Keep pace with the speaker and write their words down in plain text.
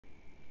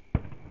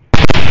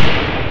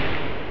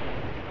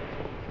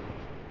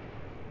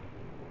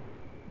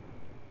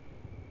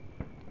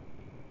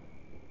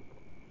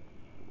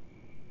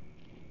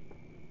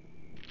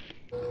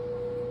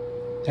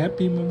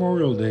Happy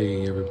Memorial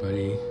Day,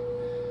 everybody.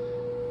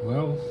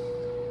 Well,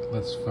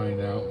 let's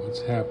find out what's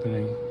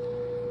happening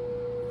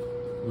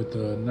with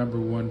the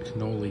 #1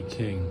 cannoli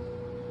king,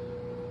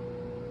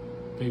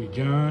 Baby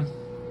John,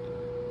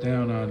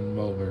 down on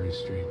Mulberry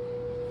Street.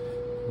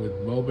 With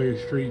Mulberry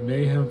Street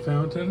Mayhem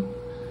fountain,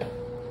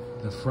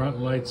 the front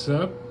lights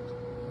up,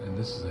 and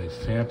this is a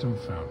phantom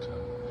fountain.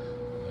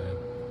 A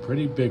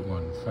pretty big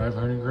one,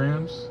 500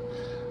 grams.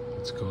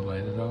 Let's go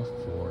light it off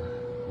for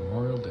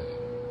Memorial Day.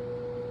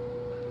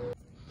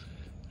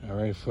 All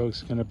right,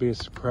 folks, gonna be a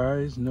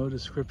surprise. No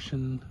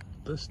description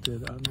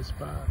listed on this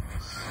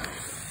box.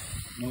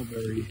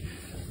 Mulberry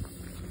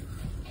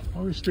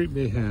Street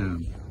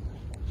Mayhem.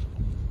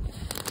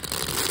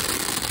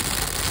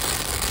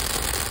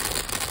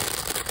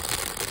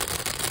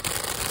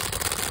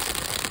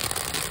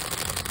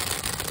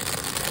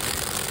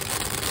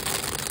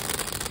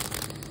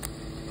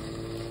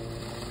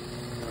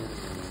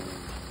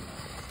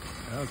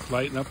 Now it's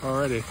lighting up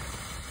already.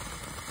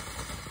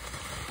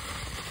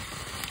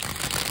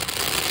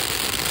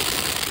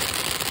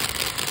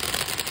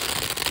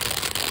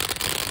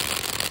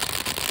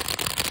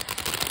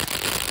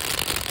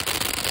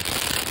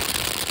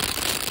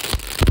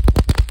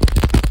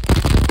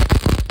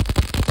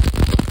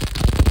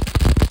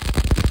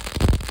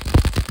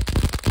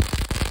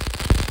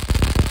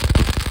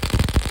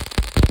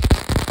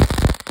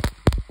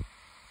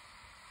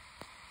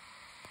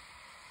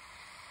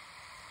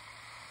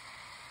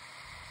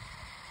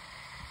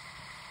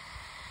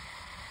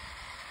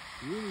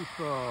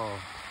 Beautiful.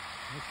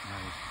 That's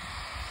nice.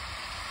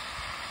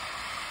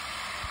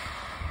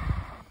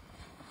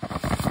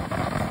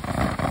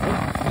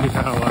 Oh, you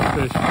got a lot of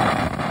fish.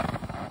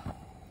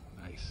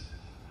 Nice.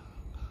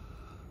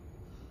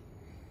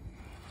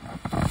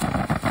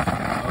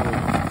 Oh,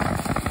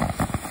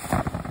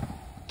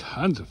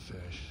 tons of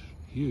fish.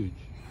 Huge.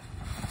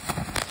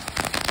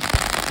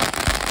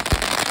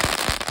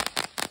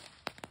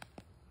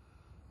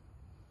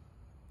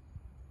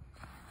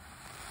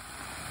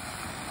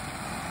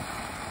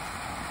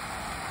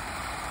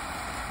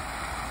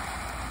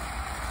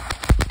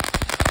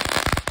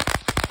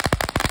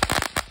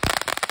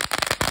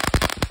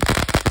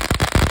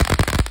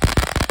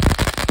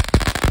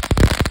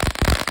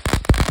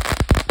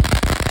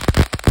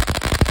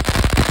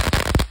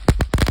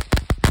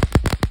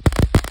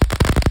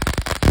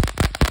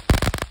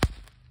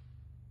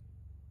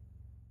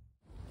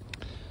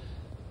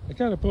 I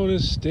got a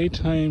bonus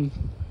daytime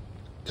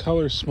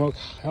color smoke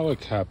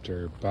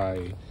helicopter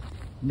by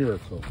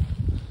Miracle.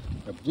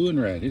 Got blue and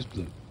red. Here's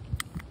blue.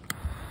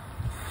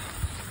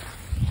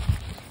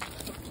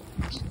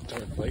 It's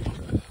dark light.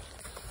 Put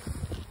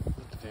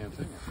the damn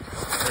thing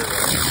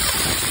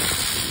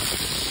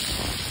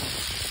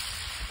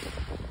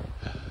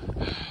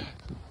on.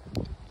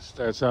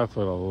 Starts off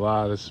with a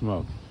lot of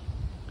smoke.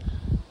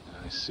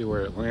 I see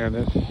where it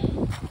landed.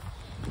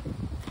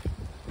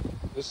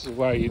 This is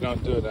why you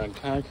don't do it on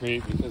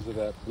concrete, because of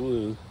that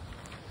blue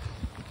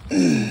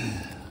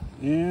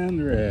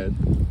and red.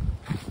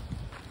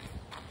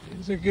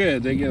 These are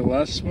good. They get a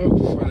lot of smoke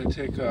before they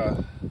take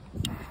off.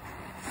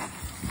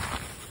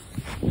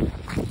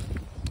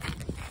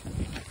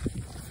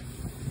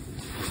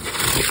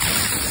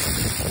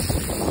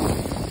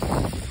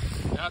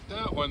 Not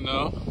that one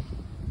though. I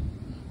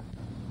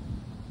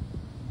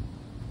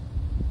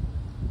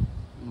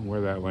don't know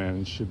where that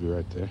landed. It should be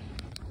right there.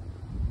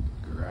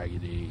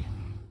 Raggedy.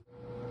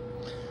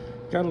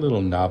 Got a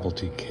little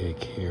novelty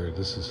cake here.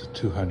 This is a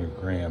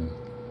 200-gram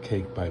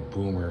cake by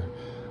Boomin.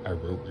 I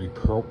wrote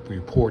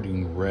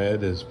reporting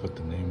red is what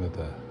the name of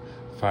the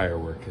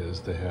firework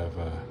is. They have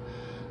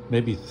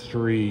maybe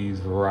 3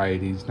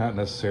 varieties, not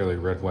necessarily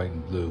red, white,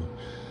 and blue,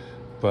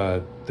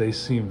 but they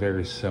seem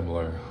very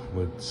similar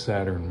with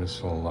Saturn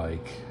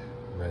missile-like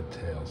red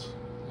tails.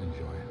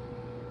 Enjoy.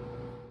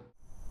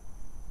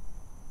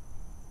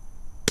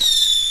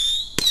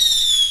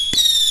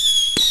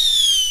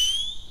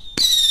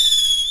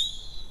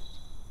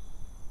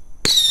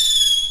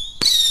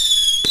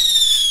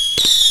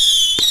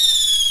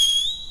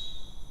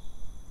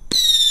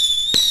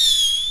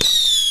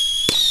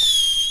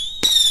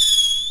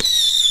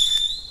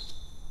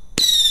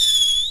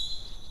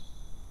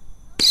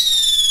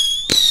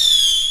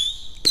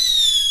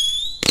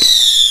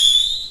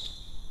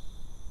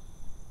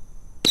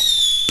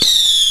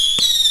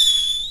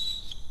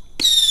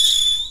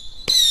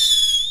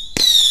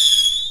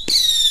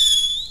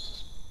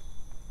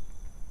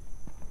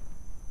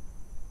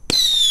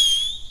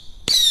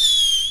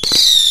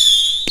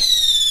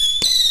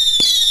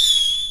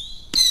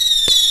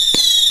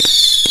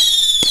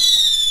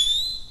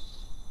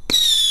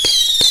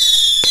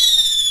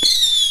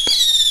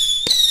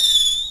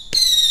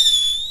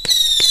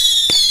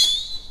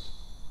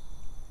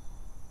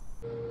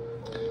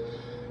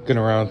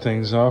 Gonna round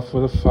things off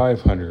with a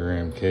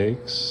 500-gram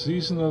cake.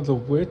 Season of the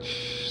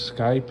Witch,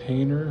 Sky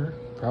Painter,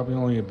 probably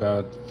only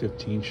about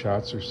 15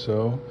 shots or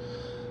so.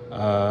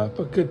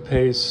 But good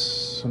pace,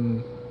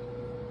 some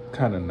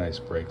kind of nice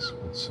breaks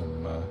with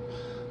some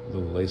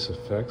little lace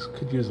effects.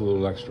 Could use a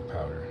little extra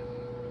powder.